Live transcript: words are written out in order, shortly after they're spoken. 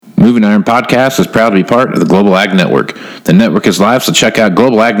Moving Iron Podcast is proud to be part of the Global Ag Network. The network is live, so check out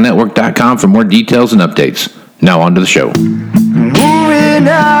globalagnetwork.com for more details and updates. Now on to the show. Moving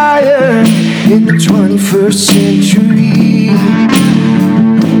iron in the 21st century.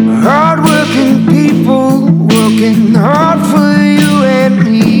 Hard-working people working hard for you and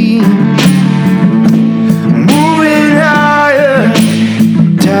me. Moving iron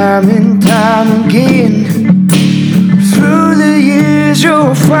time and time again. Through the years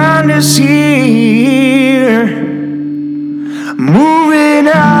you'll find us here. Moving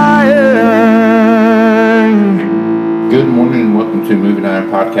iron. Good morning and welcome to Moving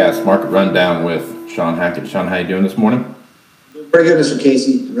Iron Podcast Market Rundown with Shawn Hackett. Shawn, how you doing this morning? Very good, Mr.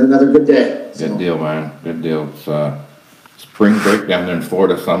 Casey. Another good day. Good deal, man. Good deal. It's spring break down there in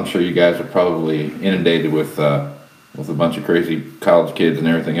Florida, so I'm sure you guys are probably inundated with a bunch of crazy college kids and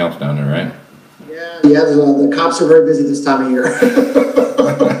everything else down there, right? Yeah. The cops are very busy this time of year.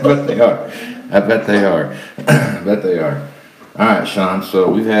 I bet they are. All right, Shawn. So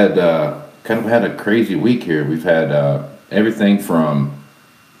we've had kind of had a crazy week here. We've had everything from,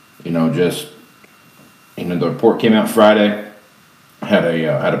 the report came out Friday. Had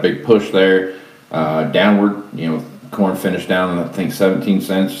a big push there, downward. Corn finished down, I think 17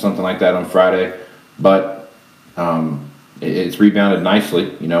 cents or something like that on Friday, but it's rebounded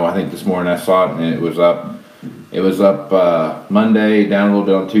nicely. I think this morning I saw it and it was up. It was up Monday, down a little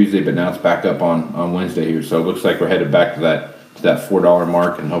bit on Tuesday, but now it's back up on Wednesday here. So it looks like we're headed back to that $4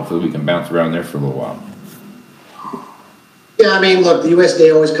 mark, and hopefully we can bounce around there for a little while. Yeah, look, the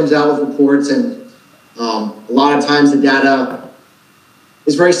USDA always comes out with reports, and a lot of times the data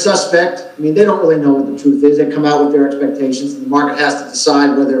is very suspect. They don't really know what the truth is. They come out with their expectations, and the market has to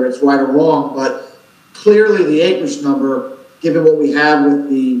decide whether it's right or wrong. But clearly the acreage number, given what we have with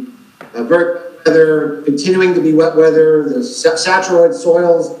the very wet weather, continuing to be wet weather, the saturated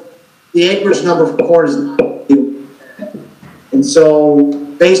soils, the acreage number for corn is not. And so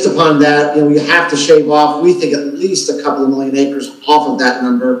based upon that, you have to shave off, we think, at least a couple of million acres off of that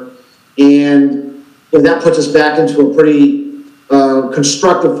number. And that puts us back into a pretty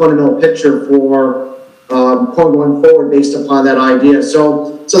constructive fundamental picture for corn going forward based upon that idea.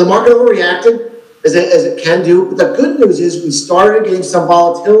 So the market overreacted as it can do. But the good news is we started getting some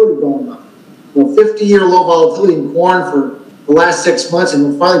volatility going on. 50-year low volatility in corn for the last 6 months, and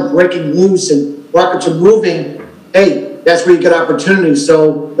we're finally breaking loose and markets are moving. Hey, that's where you get opportunities.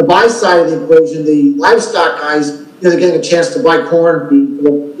 So the buy side of the equation, the livestock guys, they're getting a chance to buy corn.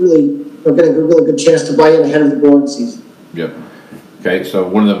 They're getting a really good chance to buy in ahead of the growing season. Yep. Okay, so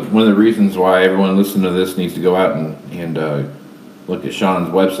one of the reasons why everyone listening to this needs to go out and look at Shawn's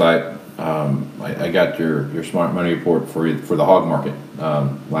website. I got your smart money report for the hog market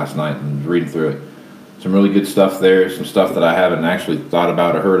last night and reading through it. Some really good stuff there. Some stuff that I haven't actually thought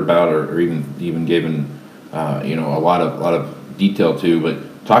about or heard about or even given a lot of detail to.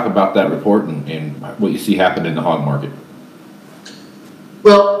 But talk about that report and what you see happen in the hog market.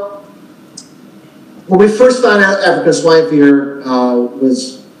 Well, when we first found out African swine fever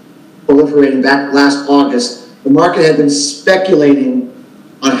was proliferating back last August, the market had been speculating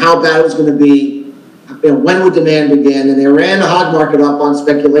on how bad it was going to be, when would demand begin, and they ran the hog market up on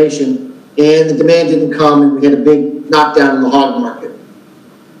speculation, and the demand didn't come, and we had a big knockdown in the hog market.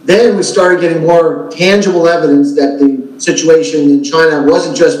 Then we started getting more tangible evidence that the situation in China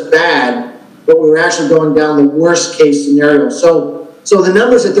wasn't just bad, but we were actually going down the worst case scenario. So the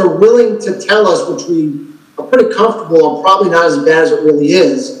numbers that they're willing to tell us, which we are pretty comfortable are probably not as bad as it really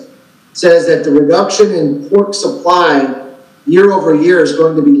is, says that the reduction in pork supply year over year is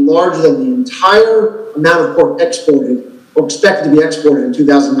going to be larger than the entire amount of pork exported or expected to be exported in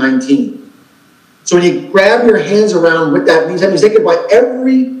 2019. So when you grab your hands around what that means they could buy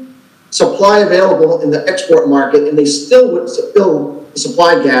every supply available in the export market, and they still wouldn't fill the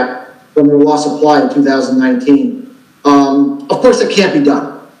supply gap from their lost supply in 2019. Of course, that can't be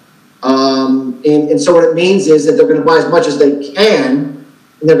done. And so what it means is that they're going to buy as much as they can,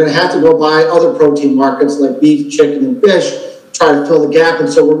 and they're going to have to go buy other protein markets like beef, chicken, and fish, try to fill the gap. And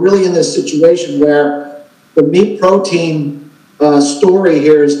so we're really in this situation where the meat protein story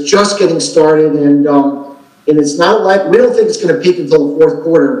here is just getting started, and it's not like, we don't think it's going to peak until the fourth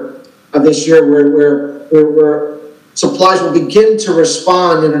quarter of this year, where supplies will begin to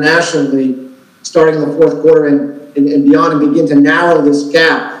respond internationally starting in the fourth quarter and beyond, and begin to narrow this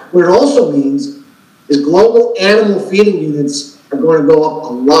gap. What it also means is global animal feeding units are going to go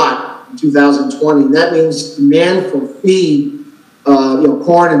up a lot in 2020, and that means demand for feed,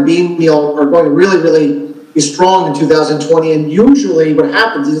 corn and bean meal are going to really, really be strong in 2020. And usually what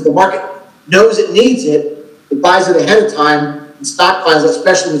happens is the market knows it needs it, it buys it ahead of time, and stockpiles,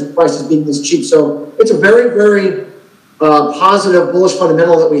 especially with prices being this cheap. So it's a very, very positive, bullish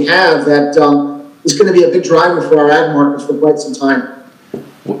fundamental that we have that is going to be a big driver for our ag markets for quite some time.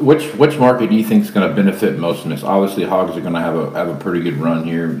 Which market do you think is going to benefit most from this? Obviously, hogs are going to have a pretty good run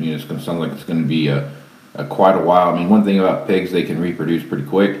here. You know, it's going to sound like it's going to be a quite a while. I mean, one thing about pigs, they can reproduce pretty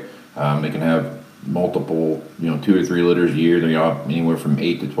quick. They can have multiple, 2 or 3 litters a year. They have anywhere from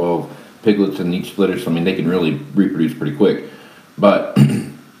 8 to 12 piglets in each litter. So I mean, they can really reproduce pretty quick. But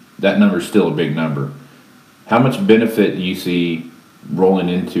that number is still a big number. How much benefit do you see rolling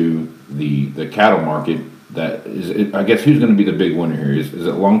into the cattle market? That is, I guess, who's going to be the big winner here? Is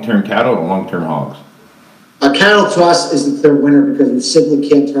it long-term cattle or long-term hogs? Cattle to us is the clear winner because we simply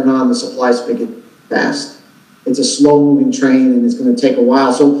can't turn on the supply spigot fast. It's a slow-moving train, and it's going to take a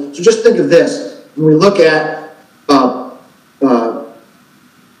while. So just think of this: when we look at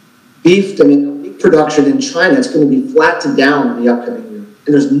beef production in China, it's going to be flat to down in the upcoming year, and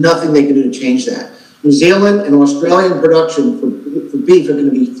there's nothing they can do to change that. New Zealand and Australian production for beef are going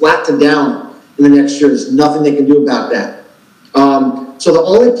to be flat to down in the next year. There's nothing they can do about that. So the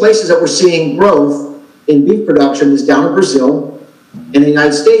only places that we're seeing growth in beef production is down in Brazil and the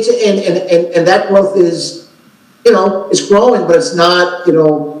United States, and that growth is, it's growing, but it's not,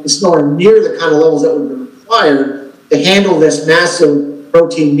 it's nowhere near the kind of levels that would be required to handle this massive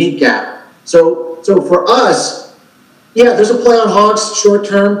protein meat gap. So for us, yeah, there's a play on hogs short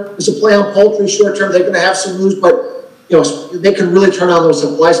term. There's a play on poultry short term. They're going to have some moves, but they can really turn on those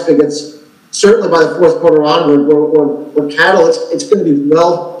supply spigots. Certainly by the fourth quarter onward, or cattle, it's going to be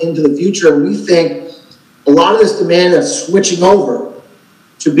well into the future. And we think a lot of this demand that's switching over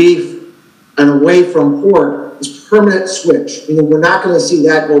to beef and away from pork is permanent switch. We're not going to see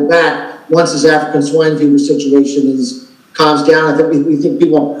that go back once this African swine fever situation calms down. I think we think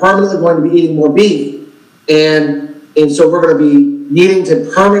people are permanently going to be eating more beef, and so we're going to be needing to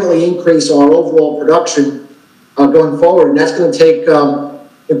permanently increase our overall production going forward, and that's going to take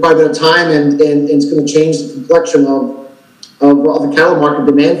quite a bit of time, and it's going to change the complexion of the cattle market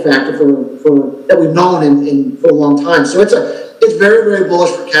demand factor for that we've known in for a long time. So it's very, very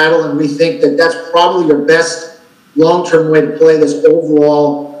bullish for cattle, and we think that that's probably your best long-term way to play this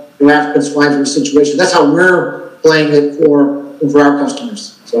overall African swine fever situation. That's how we're playing it for our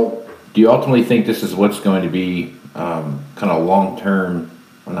customers. So, do you ultimately think this is what's going to be kind of long-term,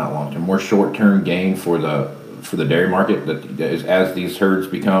 well, not long-term, more short-term gain for the dairy market, that as these herds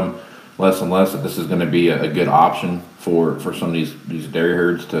become less and less, that this is going to be a good option for some of these dairy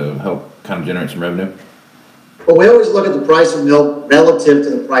herds to help kind of generate some revenue? Well, we always look at the price of milk relative to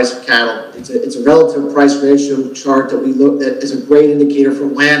the price of cattle. It's a relative price ratio chart that we look at as a great indicator for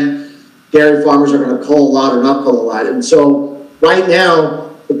when dairy farmers are going to cull a lot or not cull a lot. And so right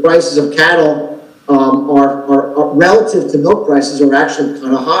now, the prices of cattle are relative to milk prices are actually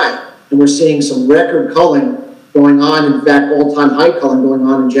kind of high. And we're seeing some record culling going on, in fact, all-time high culling going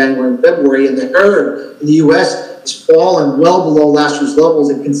on in January and February, and the herd in the U.S. has fallen well below last year's levels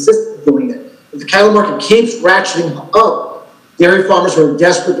and consistently doing it. If the cattle market keeps ratcheting up, dairy farmers who are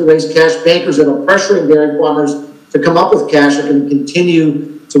desperate to raise cash, bankers that are pressuring dairy farmers to come up with cash are going to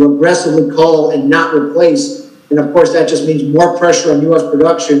continue to aggressively cull and not replace. And of course, that just means more pressure on U.S.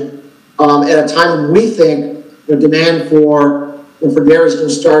 production at a time when we think the demand for dairy is going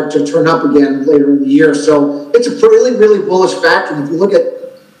to start to turn up again later in the year. So it's a really, really bullish factor. And if you look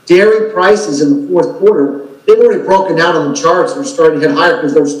at dairy prices in the fourth quarter, they've already broken out on the charts and are starting to hit higher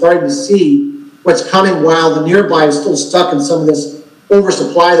because they're starting to see what's coming while the nearby is still stuck in some of this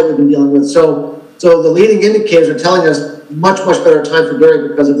oversupply that we've been dealing with. So the leading indicators are telling us much, much better time for dairy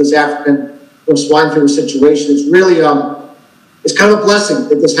because of this African swine fever situation. It's really, it's kind of a blessing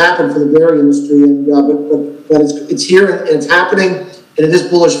that this happened for the dairy industry, and but it's here and it's happening, and it is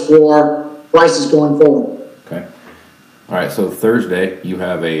bullish for prices going forward. Okay. All right. So Thursday you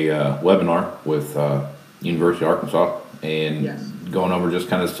have a webinar with University of Arkansas, and yes, going over just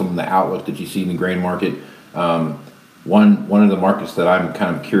kind of some of the outlook that you see in the grain market. One of the markets that I'm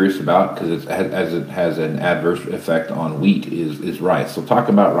kind of curious about, because it has an adverse effect on wheat, is rice. So talk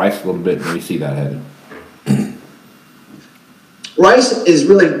about rice a little bit, and we see that headed. Rice is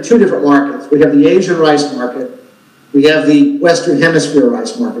really two different markets. We have the Asian rice market. We have the Western Hemisphere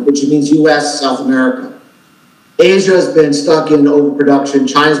rice market, which means U.S., South America. Asia has been stuck in overproduction.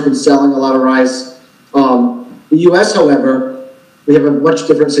 China's been selling a lot of rice. The U.S., however, we have a much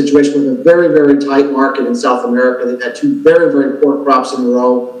different situation with a very, very tight market in South America. They've had two very, very poor crops in a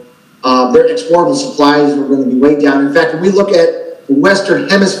row. Their exportable supplies are going to be way down. In fact, when we look at the Western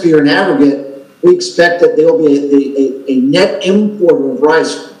Hemisphere in aggregate, we expect that they will be a net importer of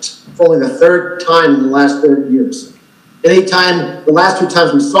rice for only the third time in the last 30 years. anytime, the last 2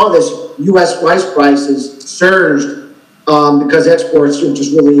 times we saw this, U.S. rice prices surged because exports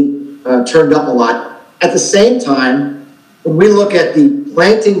just really turned up a lot. At the same time, when we look at the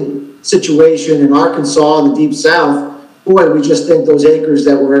planting situation in Arkansas and the Deep South, boy, we just think those acres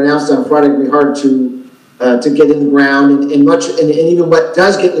that were announced on Friday will be hard to get in the ground, and even what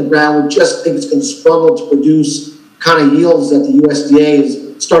does get in the ground, we just think it's going to struggle to produce kind of yields that the USDA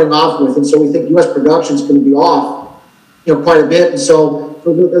is starting off with, and so we think U.S. production is going to be off, quite a bit. And so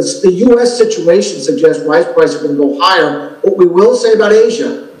the U.S. situation suggests rice prices are going to go higher. What we will say about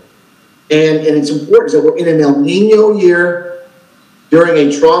Asia, and it's important, is that we're in an El Nino year during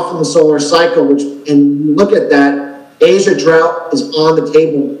a trough in the solar cycle, and you look at that, Asia drought is on the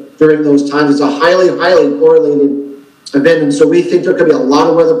table during those times. It's a highly, highly correlated event. And so we think there could be a lot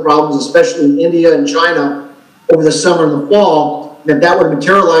of weather problems, especially in India and China over the summer and the fall, and that would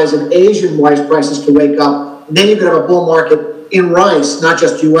materialize in Asian rice prices to wake up. And then you could have a bull market in rice, not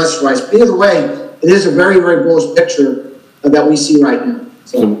just U.S. rice. But either way, it is a very, very bullish picture that we see right now.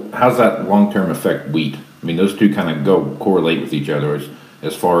 So how's that long-term affect wheat? I mean, those two kind of correlate with each other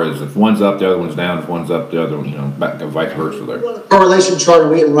as far as if one's up, the other one's down. If one's up, the other one, vice versa there. Correlation chart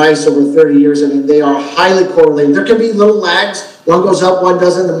of wheat and rice over 30 years, I mean, they are highly correlated. There can be little lags. One goes up, one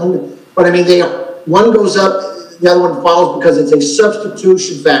doesn't. But I mean, one goes up, the other one follows because it's a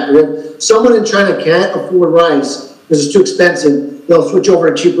substitution factor. If someone in China can't afford rice because it's too expensive, they'll switch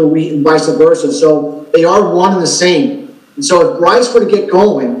over to cheaper wheat and vice versa. So they are one and the same. And so if rice were to get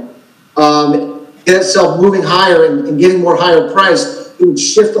going, get itself moving higher and getting more higher price, it would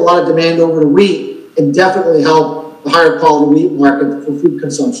shift a lot of demand over to wheat and definitely help the higher quality wheat market for food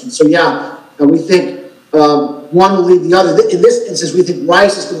consumption. So we think one will lead the other. In this instance, we think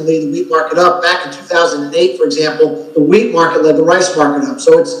rice is going to lead the wheat market up. Back in 2008, for example, the wheat market led the rice market up.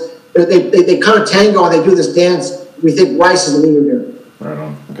 So they kind of tango and they do this dance. We think rice is the leader here. Right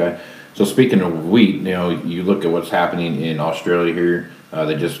on. Okay. So speaking of wheat, you look at what's happening in Australia here.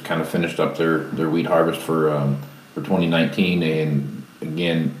 They just kind of finished up their wheat harvest for 2019, and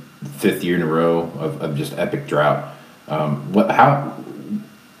again, 5th year in a row of just epic drought.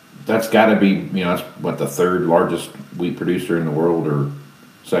 That's got to be, that's what, the 3rd largest wheat producer in the world, or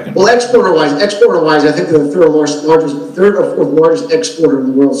second? Well, exporter-wise, I think they're the 3rd or 4th largest exporter in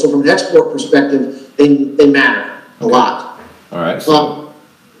the world. So from an export perspective, they matter a lot. All right. So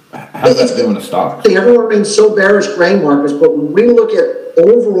how's that doing to stocks? Everyone remains so bearish grain markets, but when we look at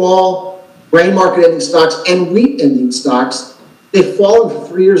overall grain market ending stocks and wheat ending stocks, they've fallen for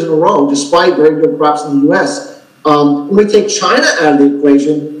 3 years in a row, despite very good crops in the U.S. When we take China out of the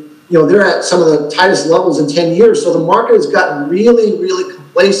equation, they're at some of the tightest levels in 10 years. So the market has gotten really, really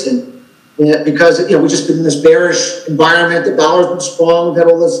complacent because, we've just been in this bearish environment. The dollar's been strong. We've had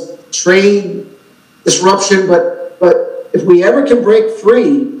all this trade disruption. But if we ever can break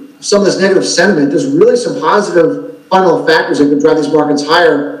free of some of this negative sentiment, there's really some positive fundamental factors that could drive these markets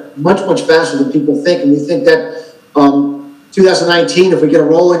higher much, much faster than people think. And we think that 2019, if we get a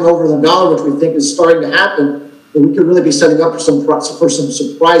rolling over the dollar, which we think is starting to happen, then we could really be setting up for some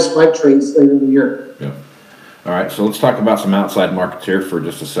surprise spike trades later in the year. Yeah. All right, so let's talk about some outside markets here for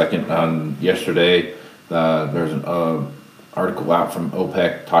just a second. Yesterday, there's an article out from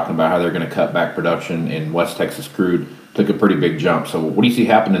OPEC talking about how they're going to cut back production, and West Texas crude took a pretty big jump. So what do you see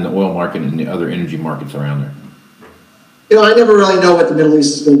happening in the oil market and the other energy markets around there? I never really know what the Middle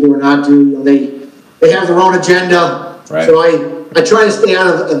East is going to do or not do. They have their own agenda. Right. So I try to stay out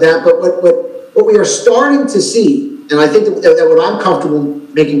of that, but what we are starting to see, and I think that what I'm comfortable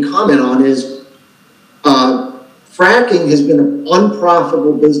making comment on is fracking has been an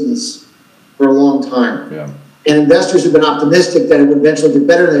unprofitable business for a long time. Yeah. And investors have been optimistic that it would eventually get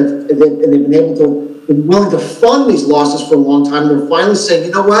better, and they've been willing to fund these losses for a long time. And they're finally saying,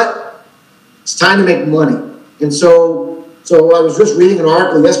 you know what? It's time to make money. And so I was just reading an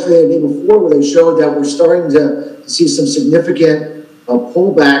article yesterday, the day before, where they showed that we're starting to see some significant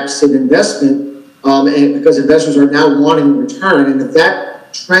pullbacks in investment, and because investors are now wanting a return. And if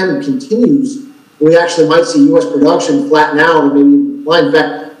that trend continues, we actually might see U.S. production flatten out or maybe decline. In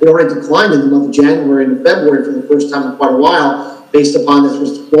fact, it already declined in the month of January and February for the first time in quite a while, based upon this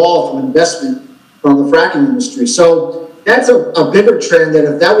withdrawal from investment from the fracking industry. So that's a bigger trend that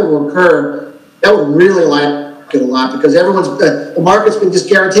if that would occur, that would really light it a lot, because the market's been just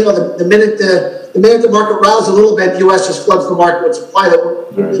guaranteeing the minute the market riles a little bit, the U.S. just floods the market with supply.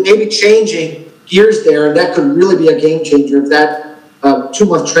 That we may be changing gears there, and that could really be a game changer if that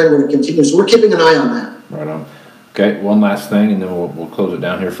 2-month trend were to continue. So we're keeping an eye on that. Right on. Okay, one last thing, and then we'll close it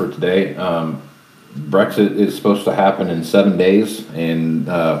down here for today. Brexit is supposed to happen in 7 days, and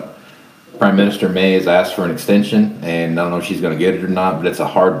Prime Minister May has asked for an extension, and I don't know if she's going to get it or not, but it's a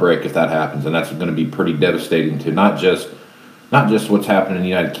hard break if that happens, and that's going to be pretty devastating to not just what's happening in the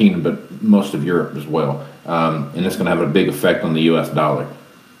United Kingdom, but most of Europe as well. And it's going to have a big effect on the U.S. dollar.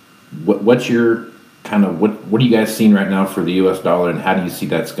 What's your what are you guys seeing right now for the U.S. dollar, and how do you see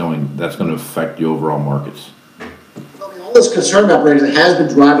that's going to affect the overall markets? All this concern about Brexit has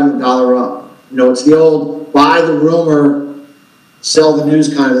been driving the dollar up. It's the old buy the rumor, sell the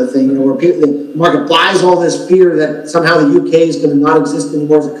news kind of a thing, where the market buys all this fear that somehow the UK is going to not exist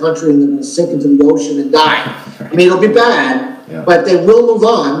anymore as a country and they're going to sink into the ocean and die. I mean, it'll be bad, but they will move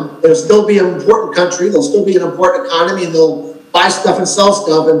on. They'll still be an important country. They'll still be an important economy, and they'll buy stuff and sell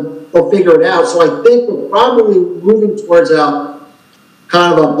stuff, and they'll figure it out. So I think we're probably moving towards a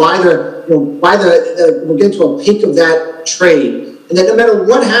kind of a we'll get to a peak of that trade. And then no matter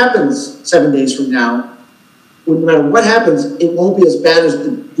what happens 7 days from now, no matter what happens, it won't be as bad as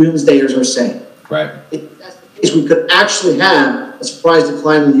the doomsdayers are saying. Right. If that's the case, we could actually have a surprise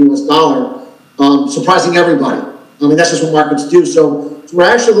decline in the U.S. dollar, surprising everybody. I mean, that's just what markets do. So we're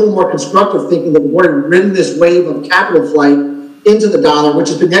actually a little more constructive, thinking that we've already ridden this wave of capital flight into the dollar, which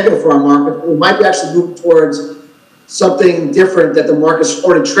has been negative for our market. We might be actually moving towards something different, that the market's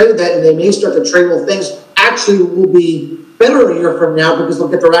already traded that, and they may start to trade, well, things actually will be better a year from now because they'll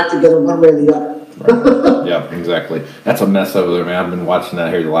get their act together one way or the other. Right. Yeah, exactly. That's a mess over there, man. I've been watching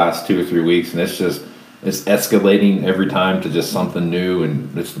that here the last 2 or 3 weeks, and it's escalating every time to just something new,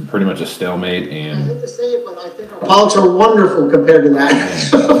 and it's pretty much a stalemate. And I hate to say it, but I think our politics are wonderful compared to that. Man,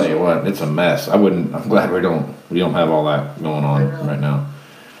 I'll tell you what, it's a mess. I'm glad we don't have all that going on right now.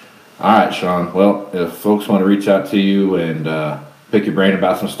 All right, Shawn. Well, if folks want to reach out to you and pick your brain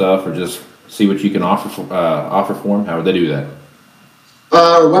about some stuff, or just see what you can offer for them, how would they do that?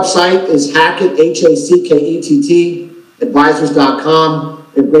 Our website is Hackett, Hackett, advisors.com.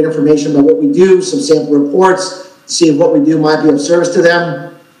 We have great information about what we do, some sample reports, to see if what we do might be of service to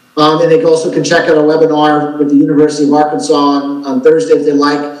them. And they also can check out our webinar with the University of Arkansas on Thursday if they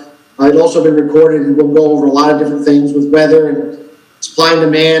like. It's also been recorded, and we'll go over a lot of different things with weather and supply and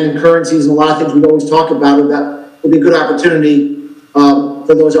demand and currencies and a lot of things we always talk about. That will be a good opportunity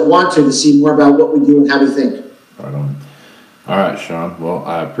for those that want to see more about what we do and how we think. Right on. All right, Shawn. Well,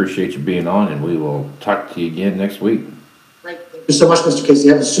 I appreciate you being on, and we will talk to you again next week. Great. Thank you so much, Mr. Casey.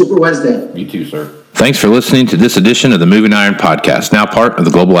 Have a super Wednesday. You too, sir. Thanks for listening to this edition of the Moving Iron Podcast, now part of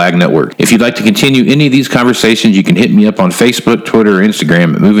the Global Ag Network. If you'd like to continue any of these conversations, you can hit me up on Facebook, Twitter, or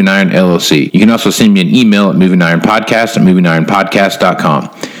Instagram at Moving Iron LLC. You can also send me an email at movingironpodcast@movingironpodcast.com.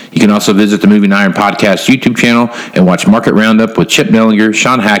 You can also visit the Moving Iron Podcast YouTube channel and watch Market Roundup with Chip Nellinger,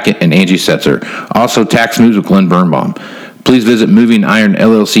 Shawn Hackett, and Angie Setzer. Also, Tax News with Glenn Birnbaum. Please visit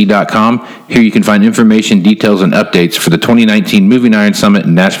movingironllc.com. Here you can find information, details, and updates for the 2019 Moving Iron Summit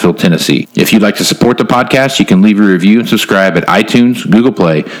in Nashville, Tennessee. If you'd like to support the podcast, you can leave a review and subscribe at iTunes, Google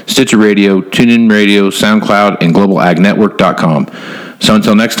Play, Stitcher Radio, TuneIn Radio, SoundCloud, and globalagnetwork.com. So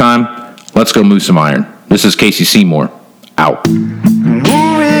until next time, let's go move some iron. This is Casey Seymour. Out.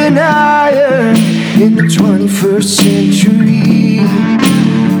 Moving iron in the 21st century.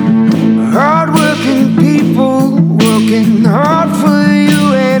 Hard-working people working hard for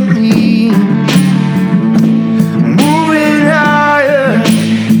you and me. Moving iron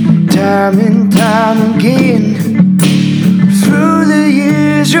time and time again. Through the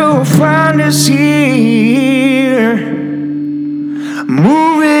years you'll find us here.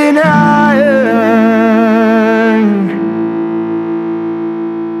 Moving